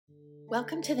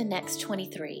Welcome to the Next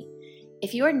 23.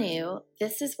 If you are new,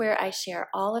 this is where I share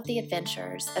all of the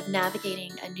adventures of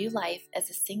navigating a new life as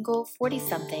a single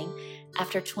 40-something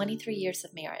after 23 years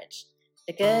of marriage.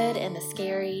 The good and the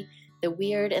scary, the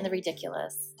weird and the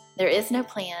ridiculous. There is no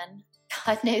plan.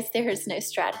 God knows there is no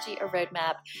strategy or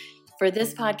roadmap for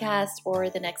this podcast or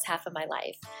the next half of my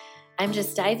life. I'm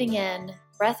just diving in,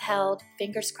 breath held,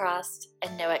 fingers crossed,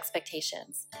 and no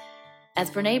expectations.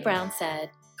 As Brene Brown said,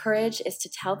 courage is to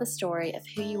tell the story of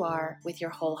who you are with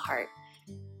your whole heart.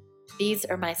 These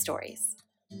are my stories.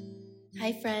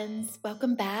 Hi, friends.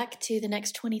 Welcome back to the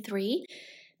Next 23.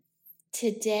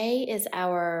 Today is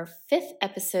our 5th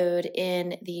episode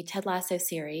in the Ted Lasso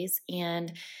series,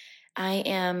 and I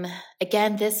am,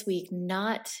 again this week,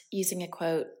 not using a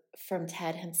quote from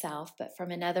Ted himself, but from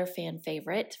another fan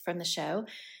favorite from the show,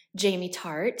 Jamie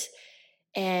Tart.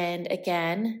 And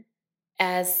again,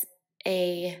 as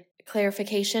a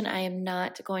clarification, I am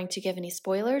not going to give any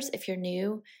spoilers if you're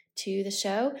new to the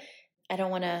show. I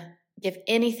don't want to give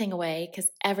anything away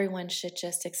because everyone should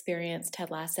just experience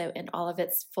Ted Lasso in all of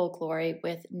its full glory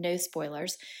with no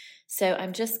spoilers. So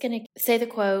I'm just going to say the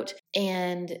quote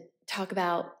and talk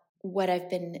about what I've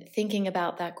been thinking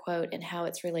about that quote and how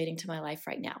it's relating to my life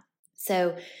right now.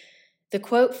 So the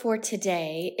quote for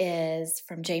today is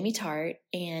from Jamie Tart,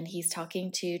 and he's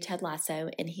talking to Ted Lasso,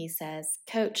 and he says,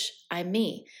 "Coach, I'm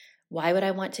me. Why would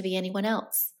I want to be anyone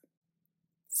else?"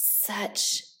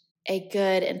 Such a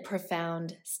good and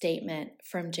profound statement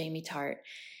from Jamie Tart.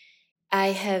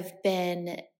 I have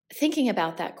been thinking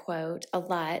about that quote a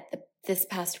lot this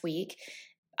past week,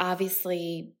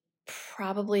 obviously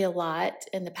probably a lot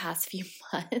in the past few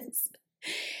months,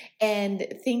 and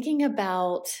thinking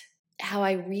about how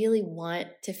I really want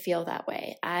to feel that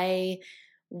way. I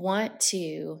want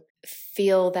to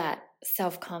feel that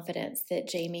self-confidence that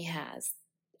Jamie has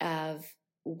of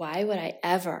why would I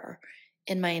ever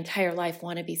in my entire life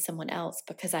want to be someone else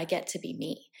because I get to be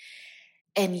me.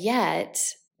 And yet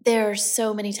there are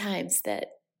so many times that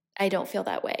I don't feel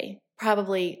that way.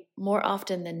 Probably more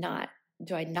often than not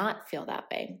do I not feel that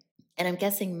way. And I'm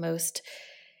guessing most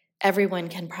everyone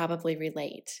can probably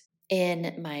relate.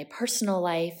 In my personal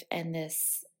life and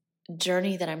this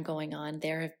journey that I'm going on,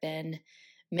 there have been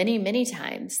many, many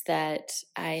times that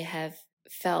I have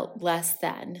felt less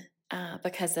than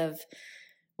because of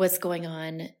what's going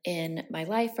on in my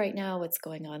life right now, what's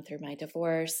going on through my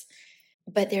divorce.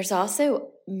 But there's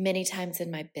also many times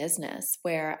in my business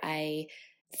where I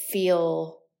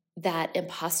feel that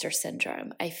imposter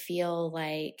syndrome. I feel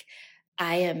like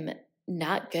I am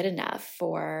not good enough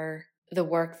for the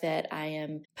work that I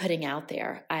am putting out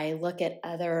there. I look at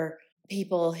other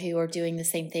people who are doing the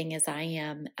same thing as I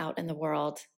am out in the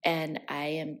world, and I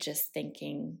am just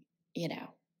thinking,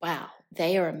 wow,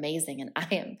 they are amazing, and I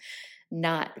am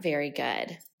not very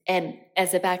good. And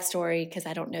as a backstory, because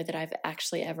I don't know that I've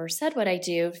actually ever said what I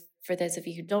do, for those of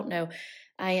you who don't know,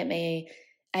 I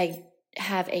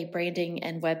have a branding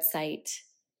and website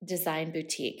design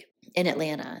boutique in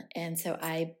Atlanta. And so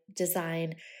I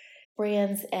design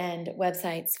brands and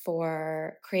websites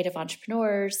for creative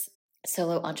entrepreneurs,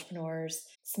 solo entrepreneurs,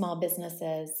 small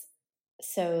businesses,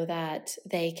 so that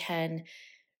they can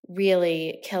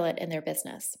really kill it in their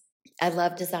business. I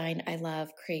love design. I love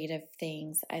creative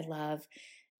things. I love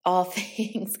all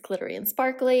things glittery and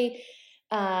sparkly.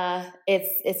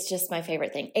 It's just my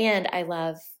favorite thing. And I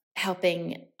love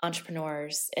helping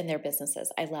entrepreneurs in their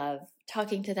businesses. I love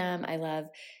talking to them. I love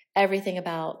everything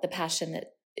about the passion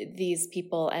that these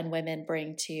people and women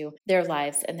bring to their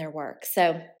lives and their work.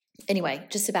 So anyway,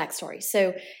 just a backstory.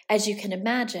 So as you can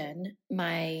imagine,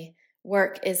 my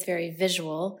work is very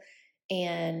visual,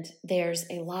 and there's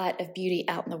a lot of beauty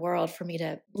out in the world for me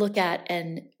to look at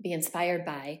and be inspired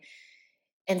by.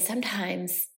 And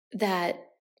sometimes that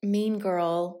mean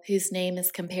girl whose name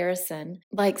is comparison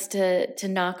likes to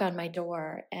knock on my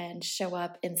door and show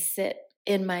up and sit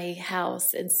in my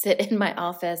house and sit in my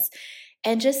office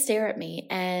and just stare at me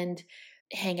and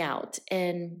hang out.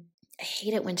 And I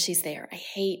hate it when she's there. I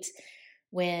hate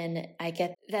when I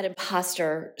get that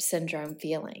imposter syndrome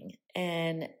feeling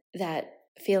and that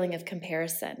feeling of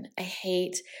comparison. I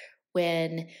hate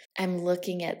when I'm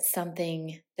looking at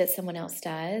something that someone else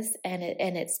does and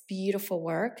it's beautiful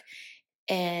work,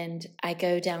 and I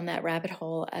go down that rabbit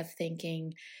hole of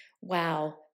thinking,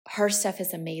 wow, her stuff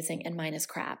is amazing and mine is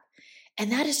crap.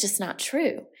 And that is just not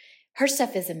true. Her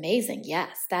stuff is amazing.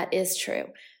 Yes, that is true.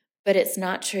 But it's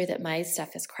not true that my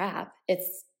stuff is crap.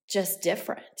 It's just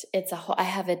different. I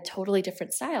have a totally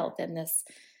different style than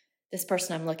this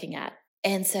person I'm looking at.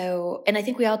 And I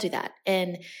think we all do that.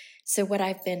 And so what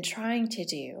I've been trying to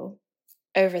do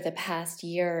over the past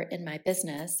year in my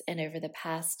business and over the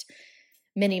past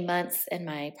many months in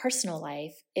my personal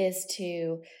life is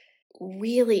to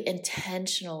really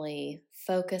intentionally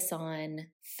focus on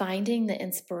finding the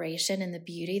inspiration and the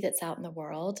beauty that's out in the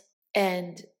world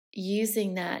and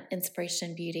using that inspiration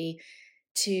and beauty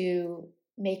to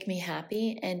make me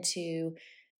happy and to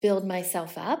build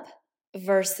myself up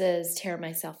versus tear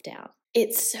myself down.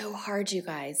 It's so hard, you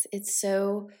guys. It's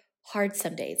so hard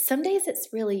some days. Some days it's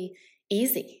really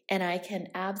easy, and I can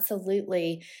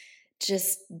absolutely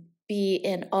just be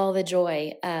in all the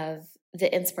joy of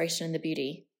the inspiration and the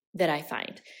beauty that I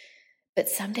find. But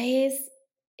some days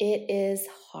it is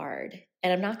hard.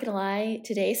 And I'm not going to lie,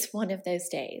 today's one of those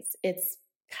days. It's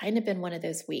kind of been one of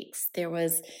those weeks. There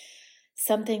was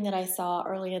something that I saw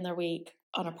early in the week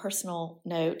on a personal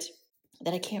note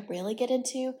that I can't really get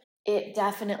into. It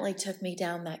definitely took me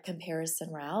down that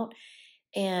comparison route.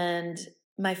 And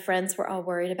my friends were all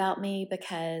worried about me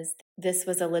because this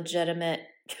was a legitimate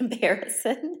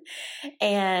comparison.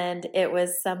 And it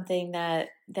was something that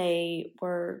they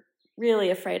were really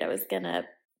afraid I was going to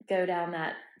go down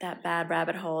that bad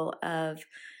rabbit hole of,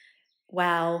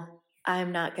 wow,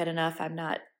 I'm not good enough. I'm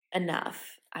not enough.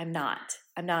 I'm not.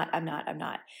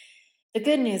 The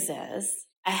good news is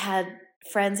I had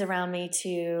friends around me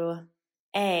to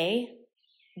A,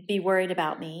 be worried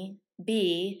about me,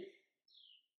 B,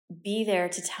 be there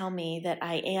to tell me that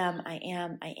I am,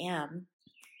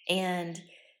 and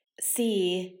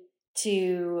C,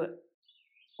 to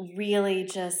really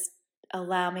just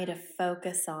allow me to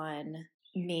focus on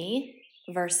me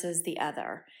versus the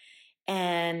other.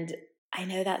 And I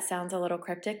know that sounds a little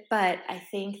cryptic, but I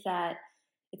think that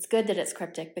it's good that it's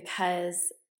cryptic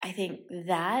because I think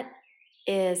that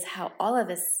is how all of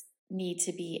us need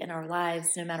to be in our lives,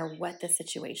 no matter what the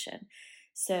situation.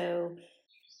 So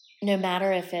no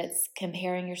matter if it's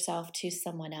comparing yourself to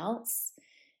someone else,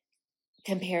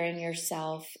 comparing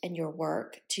yourself and your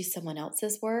work to someone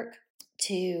else's work,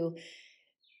 to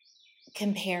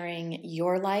comparing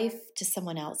your life to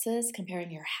someone else's,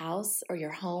 comparing your house or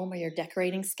your home or your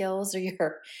decorating skills or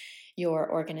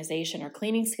your organization or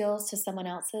cleaning skills to someone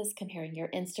else's, comparing your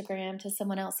Instagram to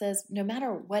someone else's, no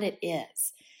matter what it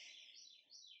is,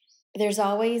 there's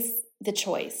always the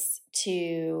choice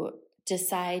to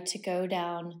decide to go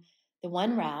down the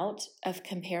one route of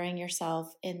comparing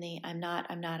yourself in the I'm not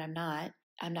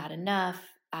enough,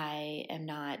 I am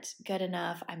not good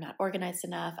enough, I'm not organized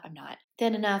enough, I'm not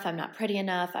thin enough, I'm not pretty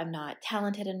enough, I'm not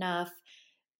talented enough,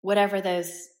 whatever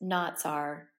those knots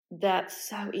are. That's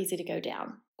so easy to go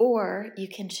down. Or you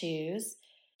can choose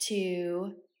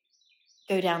to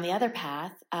go down the other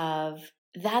path of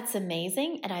that's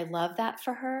amazing and I love that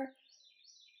for her,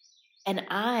 and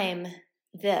I'm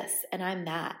this and I'm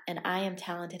that, and I am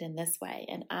talented in this way,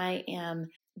 and I am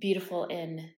beautiful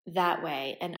in that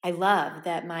way. And I love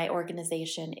that my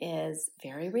organization is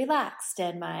very relaxed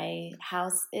and my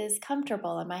house is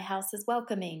comfortable and my house is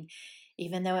welcoming,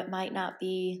 even though it might not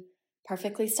be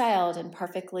perfectly styled and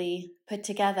perfectly put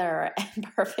together and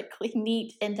perfectly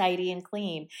neat and tidy and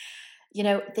clean. You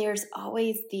know, there's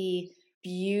always the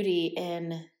beauty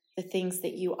in the things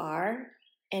that you are,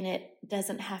 and it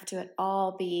doesn't have to at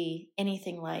all be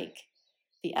anything like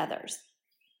the others.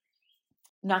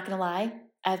 I'm not going to lie,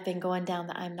 I've been going down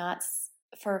the I'm nots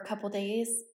for a couple days,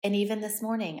 and even this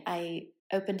morning I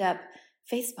opened up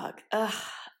Facebook.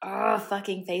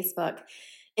 Fucking Facebook.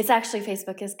 It's actually,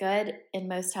 Facebook is good in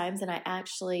most times, and I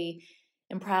actually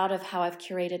am proud of how I've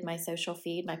curated my social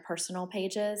feed, my personal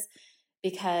pages,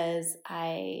 because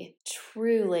I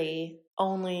truly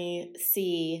only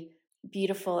see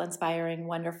beautiful, inspiring,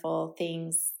 wonderful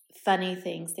things, funny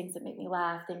things, things that make me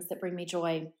laugh, things that bring me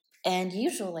joy. And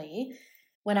usually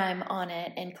when I'm on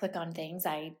it and click on things,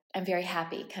 I'm very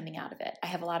happy coming out of it. I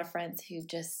have a lot of friends who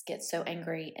just get so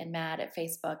angry and mad at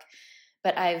Facebook,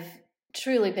 but I've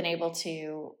truly been able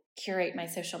to curate my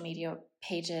social media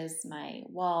pages, my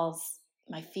walls,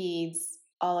 my feeds,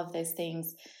 all of those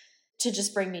things to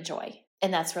just bring me joy.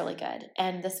 And that's really good.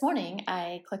 And this morning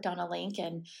I clicked on a link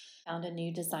and found a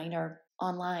new designer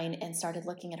online and started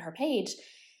looking at her page.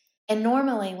 And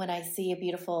normally when I see a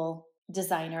beautiful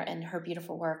designer and her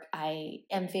beautiful work, I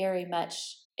am very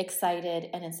much excited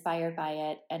and inspired by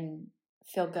it and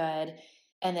feel good,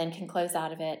 and then can close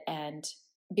out of it and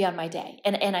be on my day.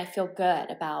 And I feel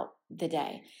good about the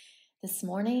day. This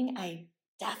morning, I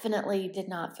definitely did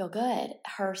not feel good.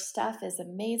 Her stuff is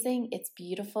amazing. It's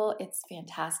beautiful. It's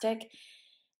fantastic.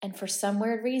 And for some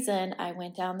weird reason, I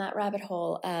went down that rabbit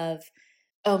hole of,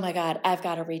 oh my God, I've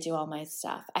got to redo all my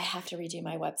stuff. I have to redo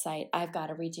my website. I've got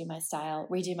to redo my style,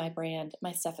 redo my brand.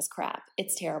 My stuff is crap.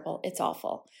 It's terrible. It's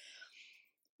awful.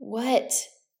 What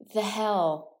the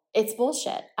hell? it's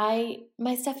bullshit.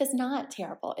 My stuff is not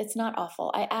terrible. It's not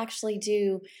awful. I actually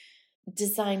do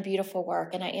design beautiful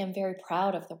work, and I am very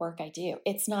proud of the work I do.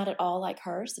 It's not at all like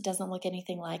hers. It doesn't look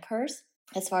anything like hers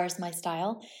as far as my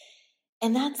style.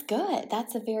 And that's good.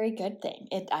 That's a very good thing.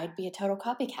 I'd be a total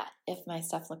copycat if my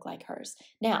stuff looked like hers.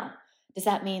 Now, does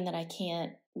that mean that I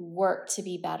can't work to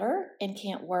be better and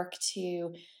can't work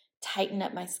to tighten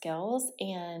up my skills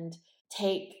and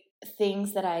take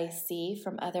things that I see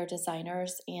from other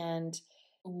designers and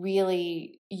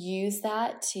really use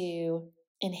that to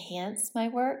enhance my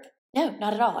work? No,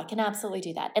 not at all. I can absolutely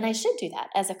do that. And I should do that.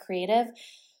 As a creative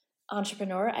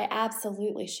entrepreneur, I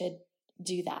absolutely should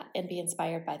do that and be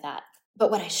inspired by that. But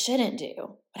what I shouldn't do,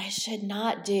 what I should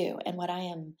not do, and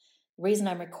the reason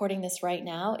I'm recording this right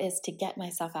now is to get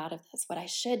myself out of this. What I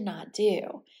should not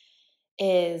do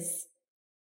is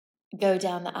go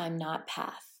down the I'm not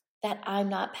path. That I'm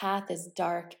not path is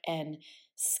dark and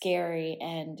scary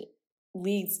and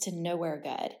leads to nowhere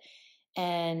good.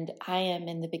 And I am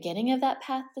in the beginning of that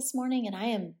path this morning, and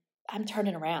I'm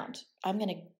turning around. I'm going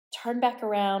to turn back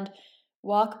around,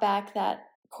 walk back that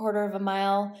quarter of a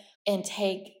mile, and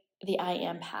take the I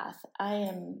am path. I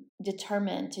am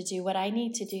determined to do what I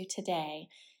need to do today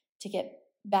to get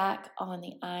back on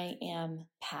the I am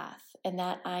path. And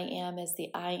that I am is the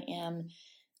I am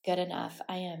good enough.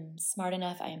 I am smart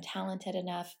enough. I am talented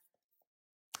enough.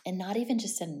 And not even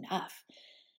just enough.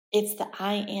 It's the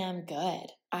I am good.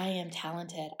 I am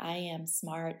talented. I am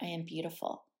smart. I am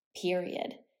beautiful.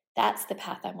 Period. That's the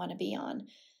path I want to be on.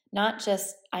 Not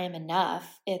just I am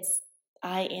enough. It's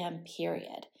I am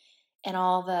period. And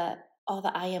all the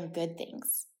I am good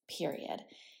things, period.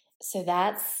 So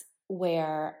that's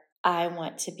where I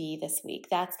want to be this week.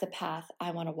 That's the path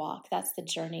I want to walk. That's the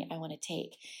journey I want to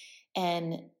take.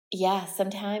 And yeah,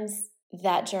 sometimes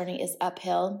that journey is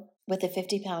uphill with a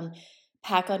 50-pound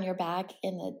pack on your back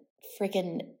in the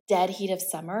freaking dead heat of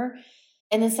summer.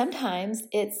 And then sometimes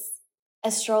it's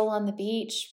a stroll on the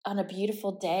beach on a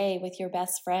beautiful day with your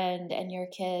best friend and your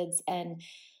kids, and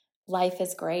life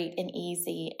is great and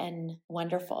easy and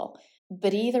wonderful.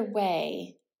 But either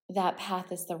way, that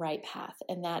path is the right path,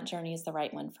 and that journey is the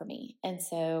right one for me. And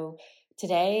so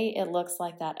today it looks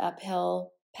like that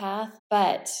uphill path,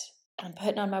 but I'm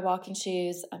putting on my walking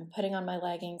shoes, I'm putting on my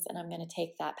leggings, and I'm going to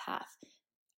take that path.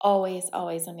 Always,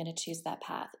 always, I'm going to choose that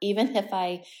path. Even if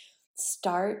I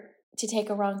start to take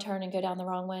a wrong turn and go down the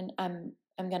wrong one, I'm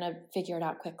going to figure it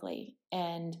out quickly.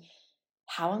 And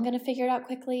how I'm going to figure it out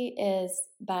quickly is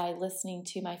by listening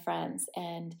to my friends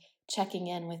and checking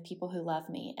in with people who love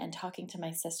me and talking to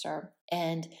my sister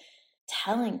and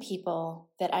telling people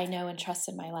that I know and trust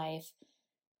in my life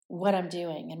what I'm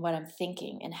doing and what I'm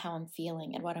thinking and how I'm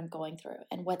feeling and what I'm going through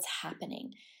and what's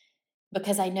happening,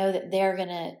 because I know that they're going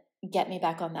to get me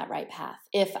back on that right path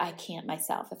if I can't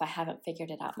myself, if I haven't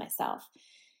figured it out myself.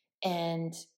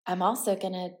 And I'm also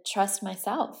going to trust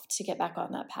myself to get back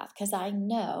on that path, because I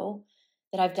know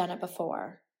that I've done it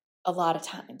before a lot of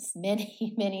times,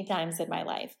 many, many times in my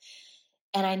life.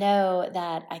 And I know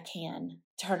that I can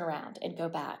turn around and go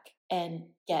back and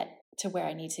get to where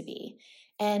I need to be.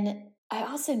 And I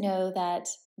also know that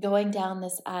going down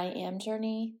this I am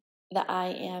journey, the I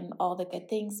am all the good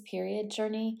things, period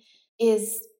journey,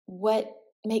 is what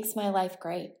makes my life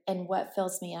great and what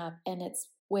fills me up. And it's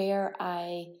where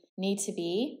I need to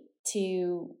be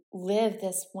to live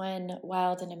this one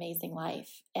wild and amazing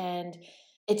life. And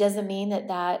it doesn't mean that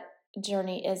that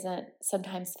journey isn't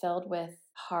sometimes filled with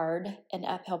hard and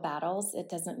uphill battles. It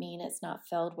doesn't mean it's not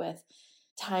filled with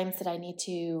times that I need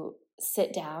to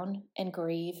sit down and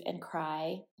grieve and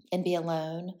cry and be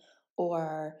alone,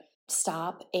 or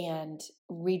stop and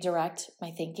redirect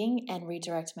my thinking and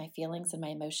redirect my feelings and my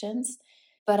emotions.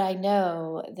 But I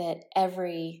know that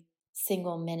every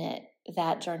single minute,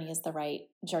 that journey is the right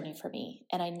journey for me.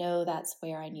 And I know that's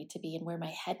where I need to be and where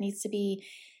my head needs to be,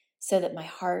 so that my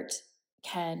heart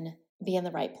can be in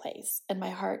the right place and my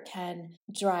heart can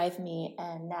drive me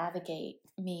and navigate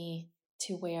me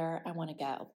to where I want to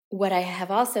go. What I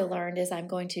have also learned is I'm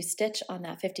going to stitch on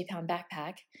that 50-pound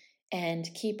backpack and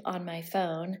keep on my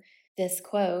phone this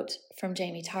quote from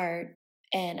Jamie Tart,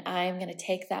 and I'm going to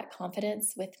take that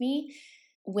confidence with me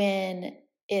when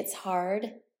it's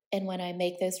hard and when I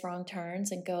make those wrong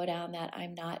turns and go down that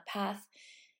I'm not path,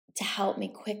 to help me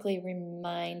quickly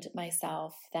remind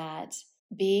myself that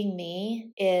being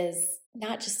me is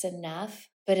not just enough,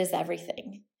 but is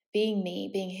everything. Being me,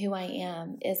 being who I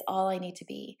am, is all I need to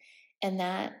be. And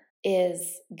that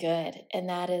is good. And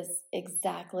that is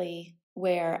exactly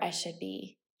where I should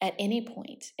be at any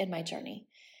point in my journey.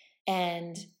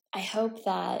 And I hope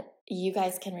that you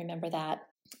guys can remember that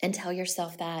and tell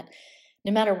yourself that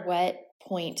no matter what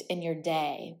point in your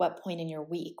day, what point in your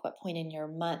week, what point in your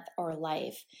month or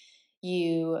life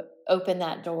you open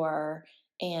that door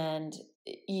and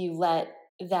you let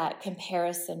that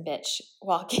comparison bitch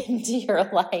walk into your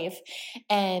life,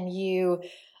 and you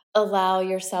allow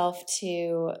yourself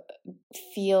to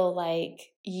feel like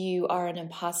you are an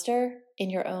imposter in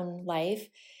your own life,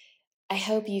 I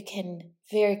hope you can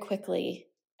very quickly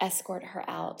escort her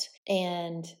out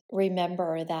and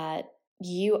remember that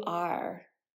you are,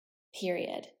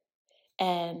 period.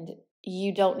 And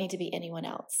you don't need to be anyone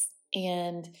else.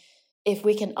 And if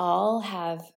we can all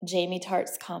have Jamie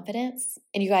Tartt's confidence,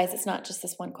 and you guys, it's not just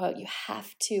this one quote, you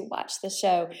have to watch the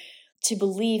show to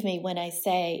believe me when I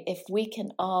say, if we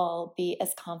can all be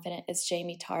as confident as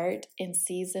Jamie Tartt in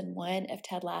season 1 of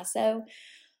Ted Lasso,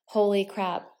 holy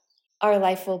crap, our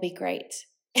life will be great.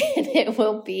 And it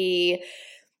will be,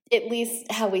 at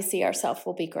least how we see ourselves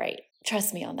will be great.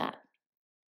 Trust me on that.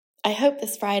 I hope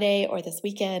this Friday or this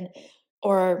weekend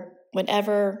or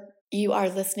whenever you are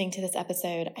listening to this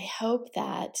episode, I hope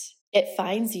that it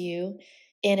finds you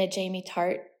in a Jamie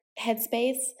Tartt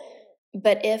headspace.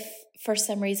 But if for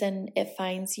some reason it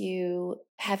finds you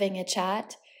having a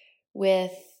chat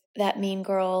with that mean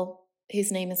girl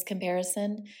whose name is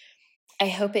comparison, I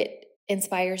hope it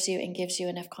inspires you and gives you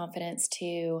enough confidence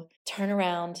to turn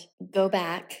around, go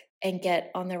back, and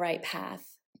get on the right path.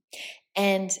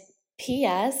 And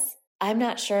P.S., I'm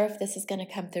not sure if this is going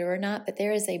to come through or not, but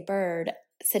there is a bird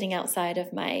sitting outside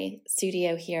of my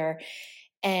studio here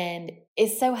and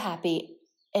is so happy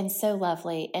and so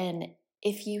lovely. And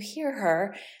if you hear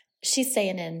her, she's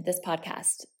staying in this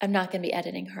podcast. I'm not going to be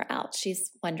editing her out.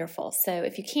 She's wonderful. So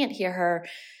if you can't hear her,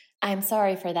 I'm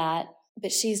sorry for that,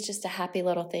 but she's just a happy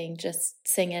little thing just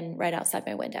singing right outside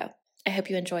my window. I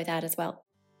hope you enjoy that as well.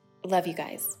 Love you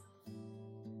guys.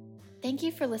 Thank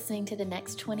you for listening to The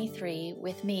Next 23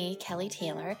 with me, Kelly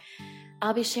Taylor.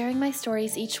 I'll be sharing my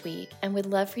stories each week and would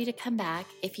love for you to come back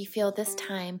if you feel this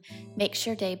time makes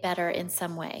your day better in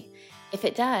some way. If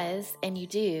it does, and you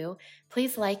do,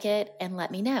 please like it and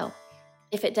let me know.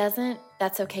 If it doesn't,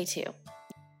 that's okay too.